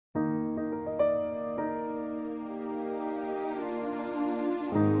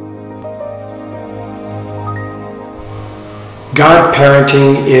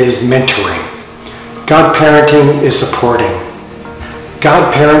Godparenting is mentoring. Godparenting is supporting.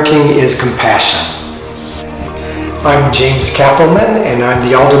 Godparenting is compassion. I'm James Cappleman, and I'm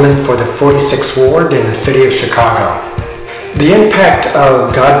the Alderman for the 46th Ward in the City of Chicago. The impact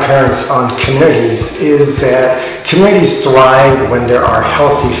of godparents on communities is that communities thrive when there are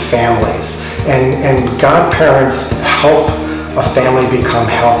healthy families, and godparents help a family become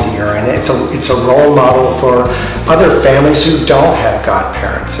healthier, and it's a role model for other families who don't have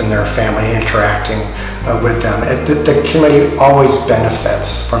godparents in their family interacting with them. The community always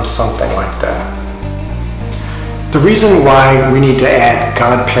benefits from something like that. The reason why we need to add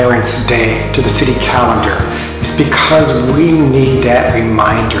Godparents Day to the city calendar is because we need that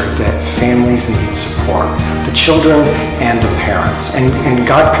reminder that families need support, the children and the parents, and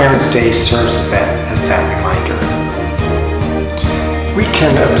Godparents Day serves as that reminder. We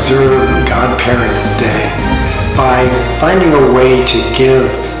can observe Godparents Day by finding a way to give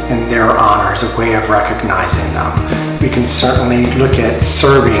in their honor as a way of recognizing them. We can certainly look at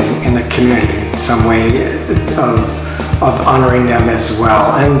serving in the community, some way of honoring them as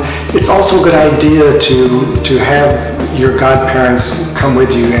well. And it's also a good idea to have your godparents come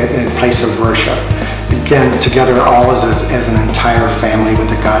with you in a place of worship. Again, together all as an entire family with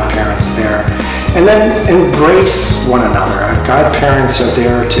the godparents there. And then embrace one another. Godparents are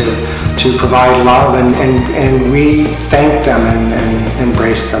there to provide love, and we thank them and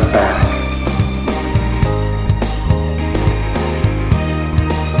embrace them back.